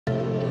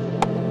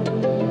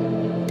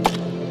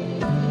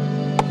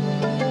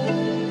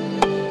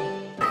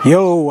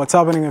Yo, what's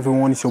happening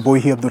everyone? It's your boy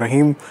here,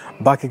 Abdurrahim,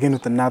 back again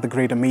with another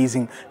great,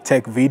 amazing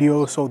tech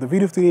video. So the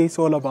video today is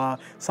all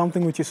about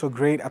something which is so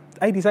great.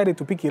 I decided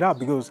to pick it up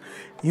because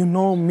you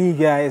know me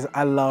guys,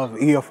 I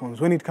love earphones.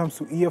 When it comes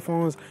to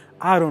earphones,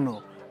 I don't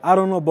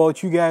know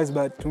about you guys,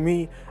 but to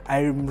me,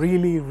 I'm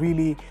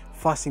really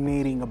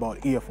fascinating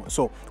about earphones.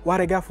 So what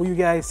I got for you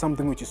guys,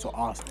 something which is so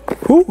awesome.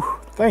 Whew,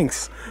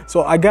 thanks.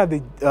 So I got the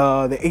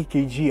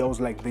AKG, I was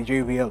like the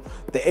JBL,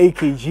 the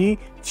AKG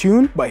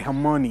tuned by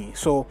Harmony.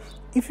 So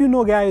if you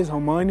know guys,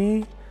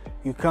 Harmony,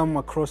 you come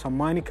across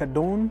Harmony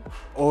Kardon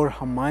or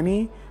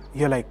Harmony,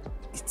 you're like,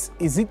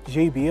 is it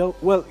JBL?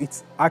 Well,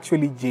 it's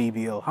actually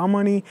JBL.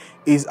 Harmony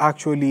is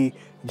actually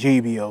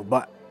JBL,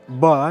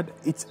 but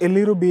it's a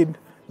little bit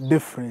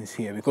difference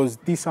here because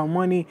these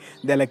Harmony,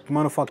 they're like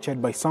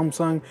manufactured by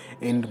Samsung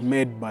and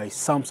made by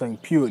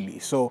Samsung purely.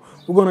 So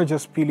we're gonna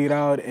just peel it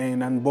out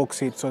and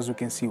unbox it so as we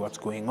can see what's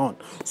going on.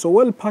 So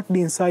well packed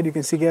inside, you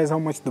can see guys how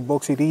much the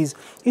box it is.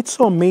 It's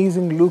so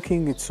amazing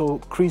looking, it's so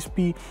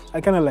crispy.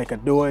 I kind of like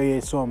adore it,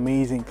 it's so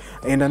amazing.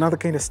 And another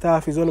kind of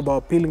stuff is all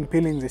about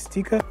peeling the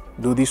sticker.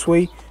 Do this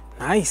way,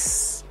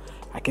 nice.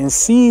 I can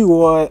see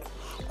what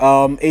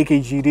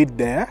AKG did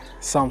there.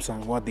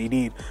 Samsung, what they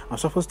did. I'm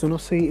supposed to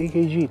not say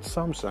AKG, it's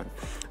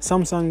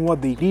Samsung,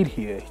 what they did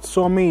here, it's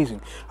so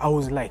amazing. I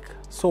was like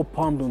so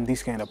pumped on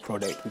this kind of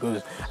product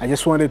because I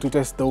just wanted to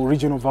test the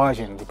original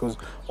version because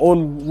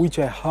all which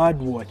I had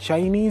were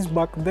Chinese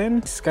back then.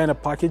 This kind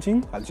of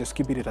packaging, I'll just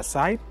keep it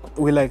aside.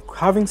 We're like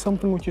having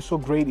something which is so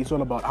great. It's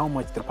all about how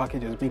much the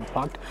package has been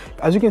packed.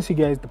 As you can see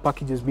guys, the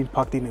package has been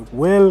packed in a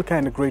well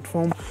kind of great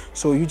form.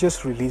 So you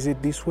just release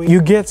it this way.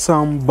 You get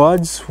some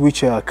buds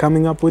which are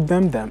coming up with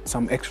them,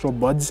 some extra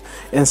buds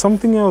and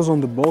something else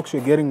on the box.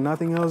 You're getting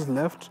nothing else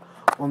left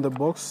on the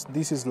box.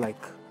 This is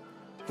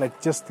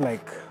just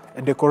like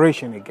a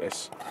decoration, I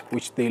guess,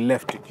 which they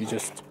left it. You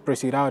just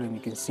press it out and you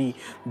can see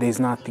there's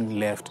nothing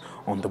left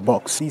on the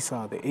box. These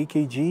are the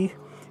AKG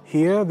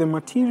here. The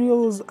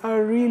materials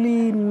are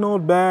really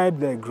not bad.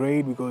 They're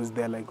great because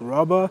they're like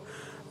rubber,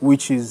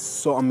 which is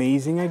so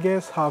amazing, I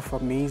guess. Half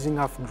amazing,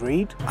 half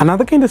great.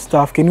 Another kind of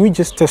stuff, can we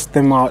just test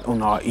them out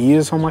on our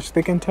ears, how much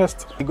they can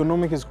test?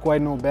 Ergonomic is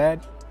quite not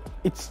bad.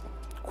 It's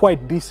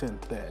quite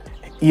decent there.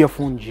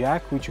 Earphone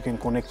jack, which you can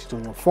connect it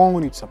on your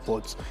phone. It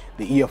supports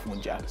the earphone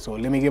jack. So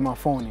let me get my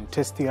phone and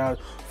test it out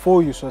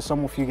for you so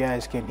some of you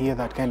guys can hear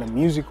that kind of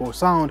music or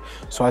sound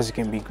so as it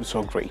can be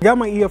so great. I got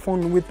my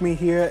earphone with me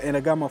here and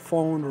I got my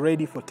phone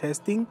ready for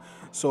testing.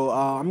 So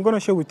I'm gonna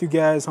share with you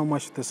guys how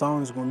much the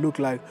sound is gonna look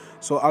like.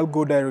 So I'll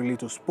go directly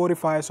to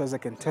Spotify so as I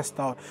can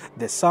test out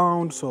the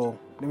sound. So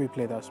let me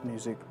play that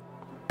music.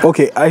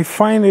 Okay, I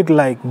find it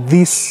like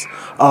this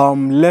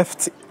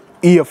left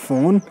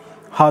earphone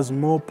has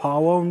more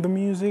power on the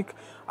music.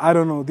 I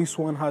don't know, this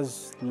one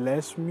has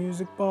less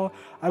music power.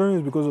 I don't know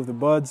if it's because of the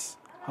buds,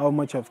 how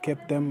much I've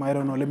kept them. I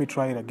don't know, let me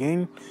try it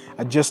again.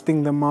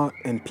 Adjusting them out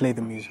and play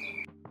the music.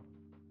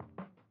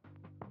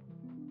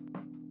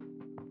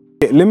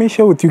 Okay, let me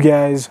share with you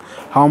guys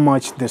how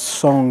much the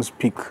songs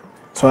pick.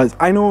 So as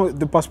I know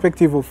the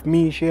perspective of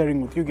me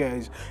sharing with you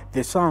guys,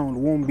 the sound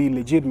won't be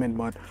legitimate,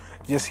 but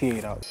just hear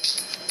it out.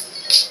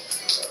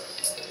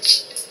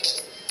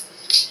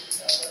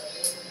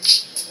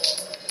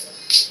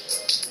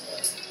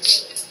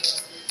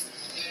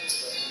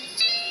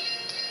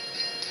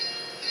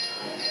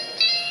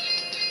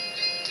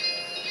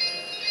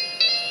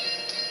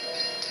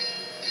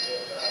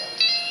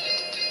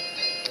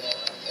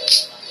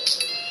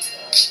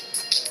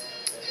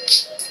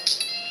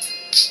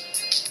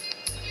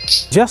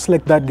 Just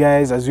like that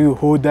guys, as you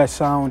hold that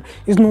sound,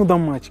 it's not that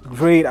much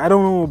great. I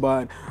don't know,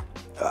 but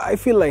I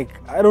feel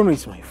like, I don't know,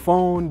 it's my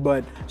phone,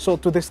 but so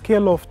to the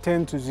scale of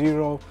 10 to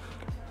 0,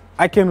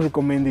 I can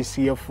recommend this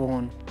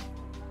earphone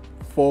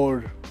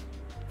for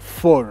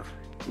 4.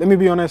 Let me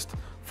be honest,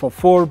 for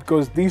 4,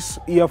 because these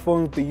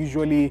earphones, they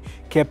usually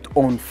kept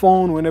on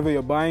phone whenever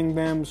you're buying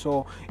them.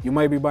 So you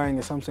might be buying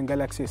a Samsung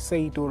Galaxy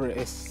S8 or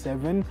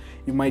S7,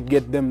 you might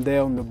get them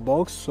there on the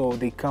box, so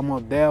they come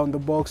out there on the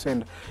box,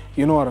 and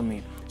you know what I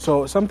mean.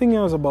 So something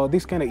else about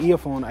this kind of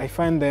earphone, I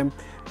find them,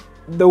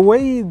 the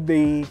way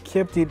they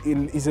kept it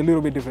in is a little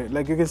bit different.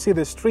 Like you can see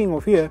the string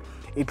of here,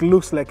 it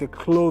looks like a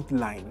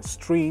clothesline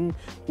string,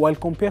 while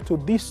compared to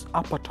this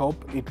upper top,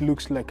 it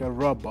looks like a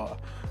rubber,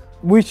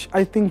 which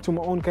I think to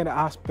my own kind of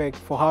aspect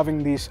for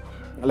having this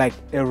like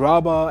a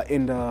rubber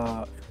and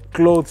a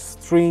cloth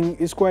string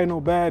is quite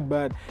not bad,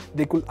 but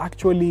they could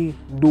actually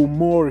do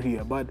more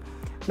here. But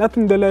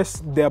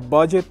nonetheless, they're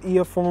budget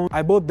earphones.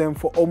 I bought them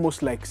for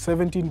almost like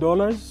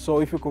 $17.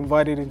 So if you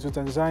convert it into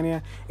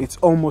Tanzania, it's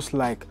almost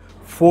like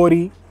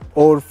 40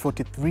 or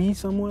 43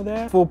 somewhere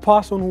there. For a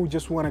person who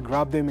just want to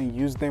grab them and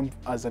use them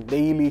as a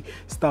daily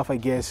stuff, I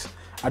guess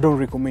I don't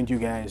recommend you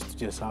guys to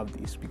just have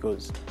this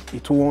because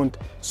it won't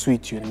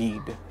suit your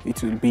need.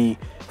 It will be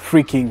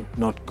freaking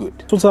not good.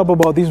 So what's up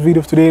about this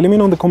video today? Let me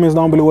know in the comments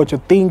down below what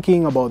you're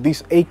thinking about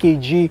this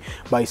AKG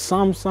by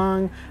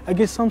Samsung. I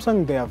guess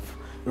Samsung, they have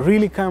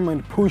really come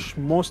and push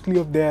mostly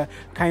of their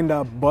kind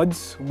of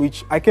buds,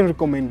 which I can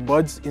recommend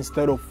buds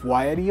instead of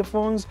wired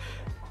earphones.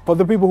 for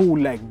the people who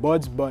like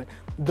buds, but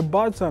the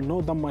buds are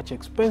not that much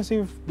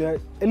expensive. They're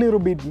a little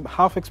bit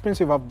half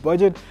expensive, half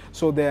budget,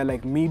 so they're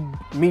like mid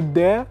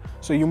there.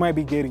 So you might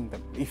be getting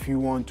them if you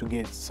want to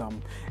get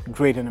some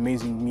great and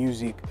amazing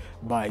music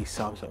by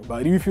Samsung.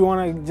 But if you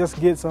want to just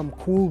get some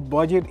cool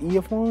budget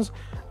earphones,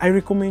 I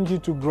recommend you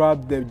to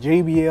grab the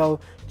JBL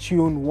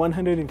Tune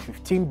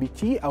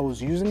 115BT. I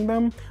was using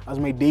them as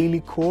my daily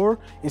core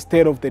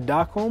instead of the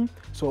Darkham,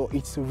 so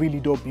it's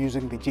really dope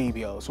using the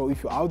JBL. So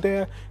if you're out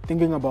there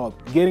thinking about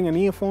getting an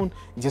earphone,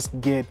 just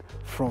get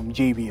from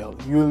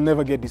JBL. You'll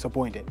never get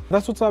disappointed.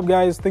 That's what's up,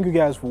 guys. Thank you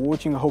guys for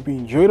watching. I hope you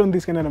enjoyed on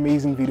this kind of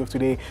amazing video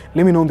today.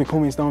 Let me know in the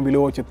comments down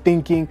below what you're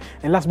thinking,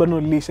 and last but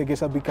not least, I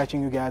guess I'll be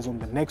catching you guys on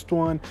the next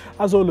one.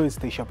 As always,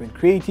 stay sharp and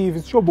creative.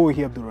 It's your boy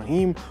here,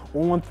 Abdurrahim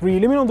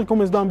 113. Let me know in the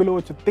comments down below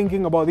what you're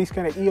thinking about these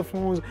kind of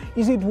earphones.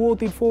 Is it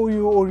worth it for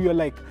you, or you're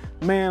like,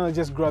 man, I'll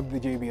just grab the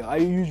JBL? I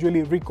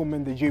usually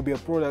recommend the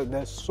JBL product.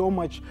 They're so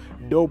much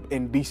dope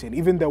and decent.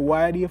 Even the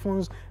wired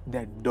earphones,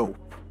 they're dope.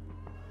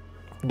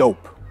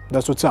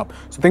 That's what's up.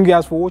 So thank you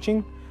guys for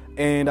watching,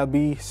 and I'll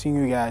be seeing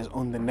you guys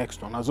on the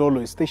next one. As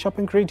always, stay sharp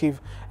and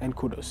creative, and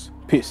kudos.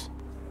 Peace.